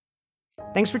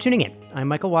Thanks for tuning in. I'm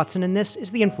Michael Watson, and this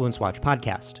is the Influence Watch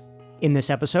podcast. In this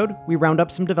episode, we round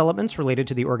up some developments related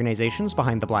to the organizations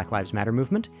behind the Black Lives Matter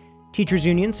movement. Teachers'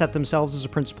 unions set themselves as a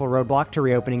principal roadblock to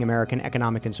reopening American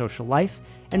economic and social life,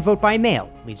 and vote by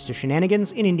mail leads to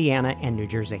shenanigans in Indiana and New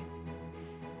Jersey.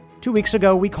 2 weeks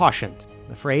ago, we cautioned.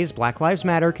 The phrase Black Lives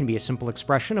Matter can be a simple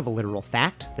expression of a literal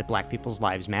fact that black people's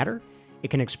lives matter. It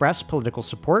can express political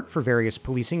support for various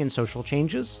policing and social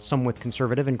changes, some with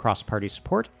conservative and cross-party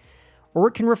support, or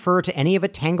it can refer to any of a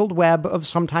tangled web of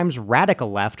sometimes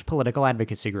radical left political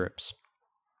advocacy groups.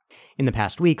 In the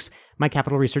past weeks, my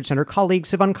Capital Research Center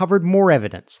colleagues have uncovered more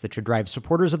evidence that should drive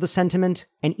supporters of the sentiment,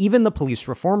 and even the police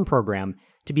reform program,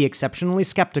 to be exceptionally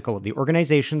skeptical of the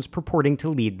organizations purporting to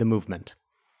lead the movement.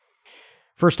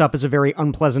 First up is a very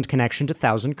unpleasant connection to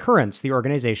Thousand Currents, the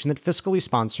organization that fiscally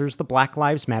sponsors the Black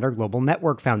Lives Matter Global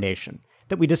Network Foundation,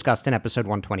 that we discussed in episode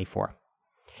 124.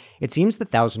 It seems that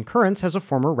Thousand Currents has a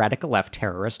former radical left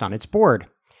terrorist on its board,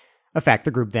 a fact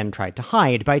the group then tried to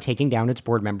hide by taking down its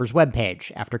board member's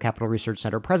webpage after Capital Research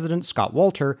Center president Scott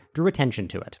Walter drew attention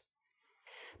to it.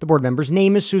 The board member's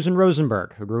name is Susan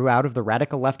Rosenberg, who grew out of the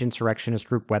radical left insurrectionist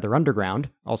group Weather Underground,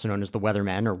 also known as the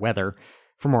Weathermen or Weather.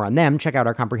 For more on them, check out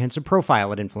our comprehensive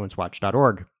profile at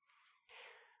influencewatch.org.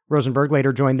 Rosenberg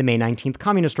later joined the May 19th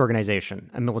Communist Organization,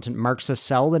 a militant Marxist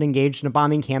cell that engaged in a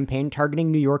bombing campaign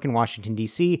targeting New York and Washington,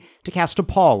 D.C. to cast a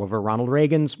pall over Ronald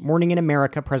Reagan's Morning in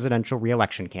America presidential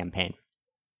re-election campaign.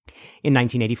 In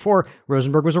 1984,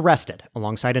 Rosenberg was arrested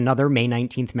alongside another May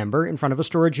 19th member in front of a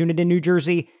storage unit in New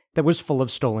Jersey that was full of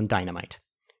stolen dynamite.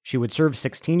 She would serve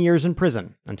 16 years in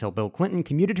prison until Bill Clinton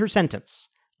commuted her sentence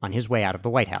on his way out of the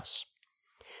White House.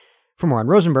 For more on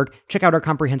Rosenberg, check out our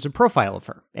comprehensive profile of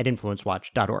her at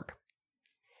influencewatch.org.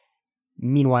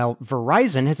 Meanwhile,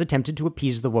 Verizon has attempted to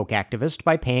appease the woke activist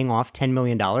by paying off $10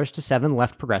 million to 7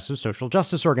 left progressive social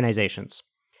justice organizations.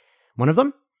 One of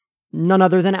them? None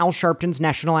other than Al Sharpton's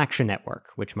National Action Network,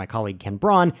 which my colleague Ken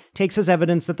Braun takes as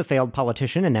evidence that the failed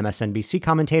politician and MSNBC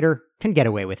commentator can get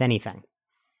away with anything.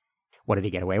 What did he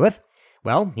get away with?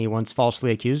 Well, he once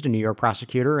falsely accused a New York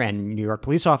prosecutor and New York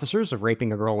police officers of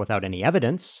raping a girl without any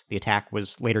evidence. The attack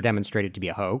was later demonstrated to be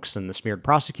a hoax, and the smeared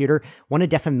prosecutor won a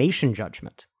defamation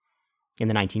judgment. In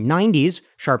the 1990s,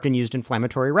 Sharpton used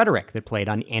inflammatory rhetoric that played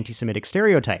on anti-Semitic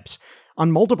stereotypes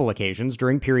on multiple occasions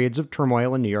during periods of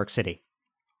turmoil in New York City.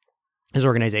 His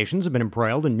organizations have been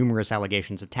embroiled in numerous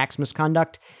allegations of tax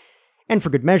misconduct, and for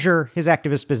good measure, his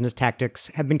activist business tactics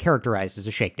have been characterized as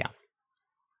a shakedown.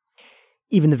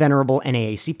 Even the venerable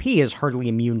NAACP is hardly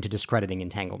immune to discrediting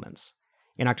entanglements.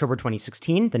 In October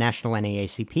 2016, the National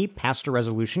NAACP passed a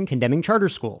resolution condemning charter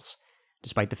schools,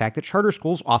 despite the fact that charter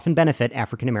schools often benefit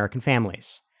African American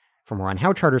families. For more on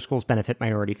how charter schools benefit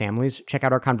minority families, check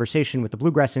out our conversation with the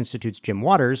Bluegrass Institute's Jim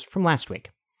Waters from last week.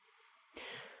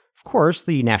 Of course,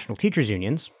 the national teachers'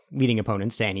 unions, leading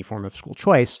opponents to any form of school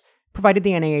choice, provided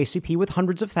the NAACP with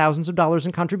hundreds of thousands of dollars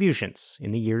in contributions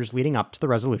in the years leading up to the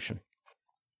resolution.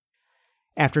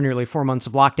 After nearly 4 months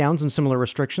of lockdowns and similar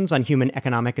restrictions on human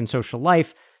economic and social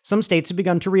life, some states have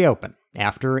begun to reopen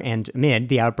after and amid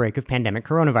the outbreak of pandemic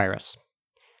coronavirus.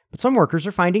 But some workers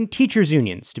are finding teachers'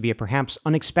 unions to be a perhaps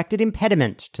unexpected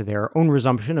impediment to their own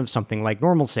resumption of something like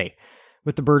normalcy,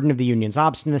 with the burden of the union's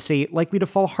obstinacy likely to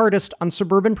fall hardest on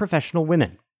suburban professional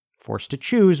women, forced to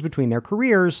choose between their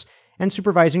careers and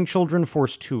supervising children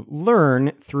forced to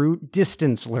learn through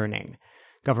distance learning,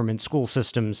 government school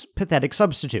system's pathetic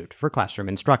substitute for classroom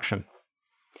instruction.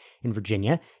 In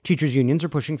Virginia, teachers' unions are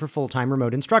pushing for full-time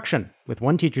remote instruction, with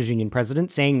one teachers' union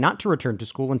president saying not to return to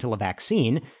school until a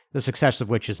vaccine, the success of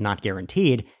which is not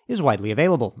guaranteed, is widely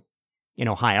available. In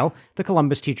Ohio, the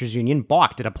Columbus Teachers Union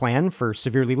balked at a plan for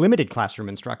severely limited classroom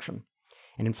instruction.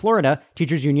 And in Florida,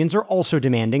 teachers' unions are also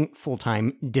demanding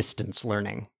full-time distance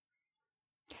learning.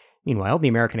 Meanwhile, the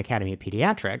American Academy of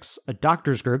Pediatrics, a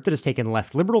doctors group that has taken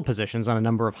left liberal positions on a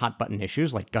number of hot-button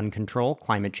issues like gun control,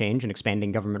 climate change, and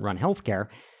expanding government-run healthcare,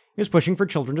 is pushing for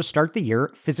children to start the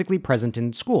year physically present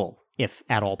in school, if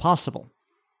at all possible.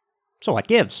 So what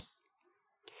gives?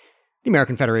 The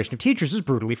American Federation of Teachers is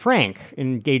brutally frank,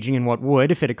 engaging in what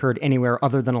would, if it occurred anywhere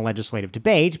other than a legislative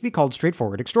debate, be called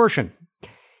straightforward extortion.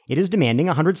 It is demanding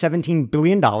 $117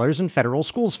 billion in federal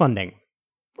schools funding.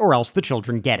 Or else the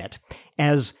children get it,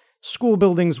 as school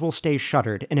buildings will stay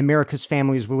shuttered and America's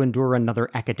families will endure another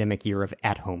academic year of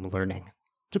at-home learning,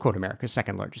 to quote America's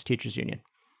second-largest teachers union.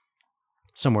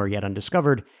 Somewhere yet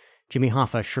undiscovered, Jimmy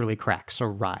Hoffa surely cracks a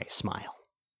wry smile.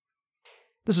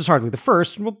 This is hardly the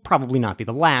first, and will probably not be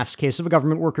the last, case of a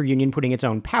government worker union putting its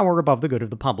own power above the good of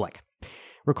the public.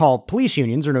 Recall, police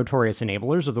unions are notorious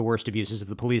enablers of the worst abuses of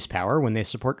the police power when they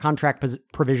support contract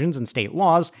provisions and state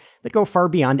laws that go far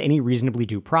beyond any reasonably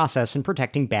due process in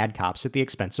protecting bad cops at the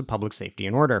expense of public safety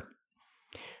and order.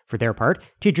 For their part,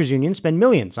 teachers' unions spend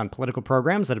millions on political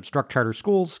programs that obstruct charter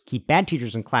schools, keep bad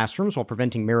teachers in classrooms while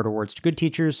preventing merit awards to good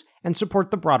teachers, and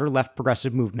support the broader left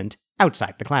progressive movement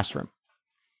outside the classroom.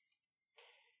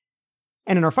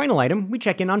 And in our final item, we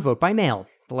check in on vote by mail,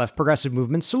 the left progressive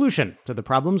movement's solution to the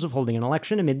problems of holding an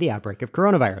election amid the outbreak of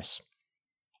coronavirus.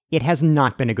 It has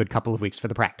not been a good couple of weeks for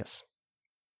the practice.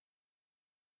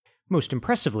 Most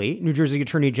impressively, New Jersey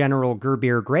Attorney General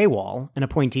Gurbir Grewal, an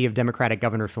appointee of Democratic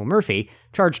Governor Phil Murphy,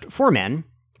 charged 4 men,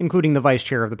 including the vice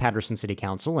chair of the Paterson City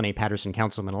Council and a Paterson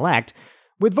councilman-elect,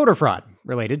 with voter fraud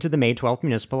related to the May 12th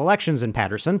municipal elections in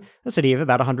Paterson, a city of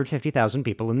about 150,000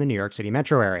 people in the New York City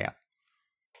metro area.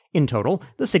 In total,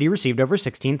 the city received over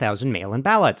 16,000 mail-in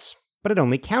ballots, but it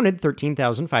only counted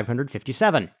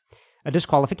 13,557, a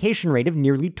disqualification rate of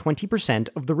nearly 20%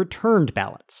 of the returned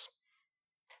ballots.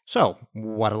 So,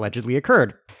 what allegedly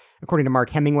occurred? According to Mark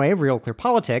Hemingway of Real Clear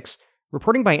Politics,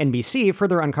 reporting by NBC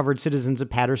further uncovered citizens of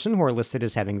Paterson who are listed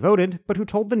as having voted, but who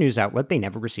told the news outlet they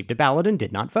never received a ballot and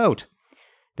did not vote.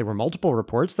 There were multiple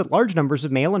reports that large numbers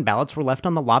of mail-in ballots were left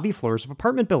on the lobby floors of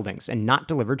apartment buildings and not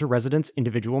delivered to residents'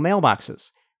 individual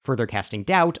mailboxes, further casting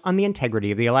doubt on the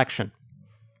integrity of the election.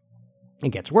 It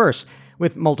gets worse,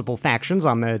 with multiple factions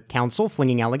on the council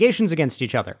flinging allegations against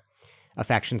each other. A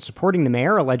faction supporting the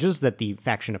mayor alleges that the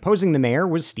faction opposing the mayor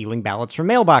was stealing ballots from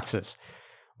mailboxes,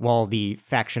 while the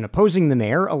faction opposing the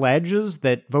mayor alleges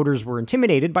that voters were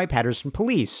intimidated by Paterson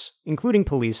police, including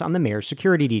police on the mayor's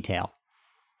security detail.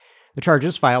 The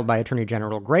charges filed by Attorney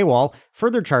General Grewal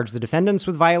further charge the defendants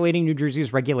with violating New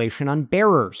Jersey's regulation on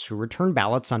bearers who return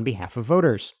ballots on behalf of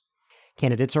voters.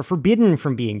 Candidates are forbidden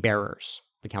from being bearers.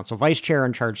 The council vice chair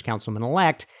and charged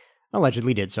councilman-elect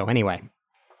allegedly did so anyway.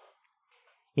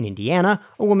 In Indiana,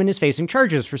 a woman is facing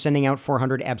charges for sending out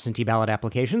 400 absentee ballot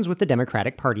applications with the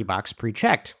Democratic Party box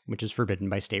pre-checked, which is forbidden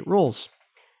by state rules.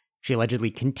 She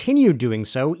allegedly continued doing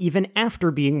so even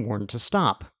after being warned to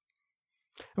stop.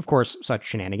 Of course, such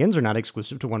shenanigans are not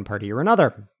exclusive to one party or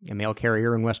another. A mail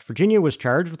carrier in West Virginia was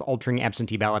charged with altering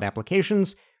absentee ballot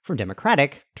applications from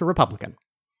Democratic to Republican.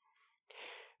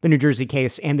 The New Jersey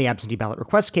case and the absentee ballot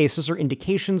request cases are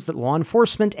indications that law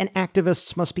enforcement and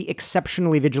activists must be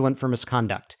exceptionally vigilant for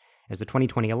misconduct, as the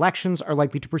 2020 elections are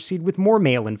likely to proceed with more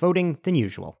mail-in voting than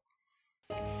usual.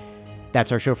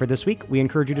 That's our show for this week. We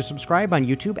encourage you to subscribe on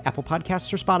YouTube, Apple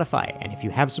Podcasts, or Spotify, and if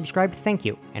you have subscribed, thank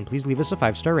you, and please leave us a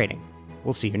 5-star rating.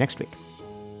 We'll see you next week.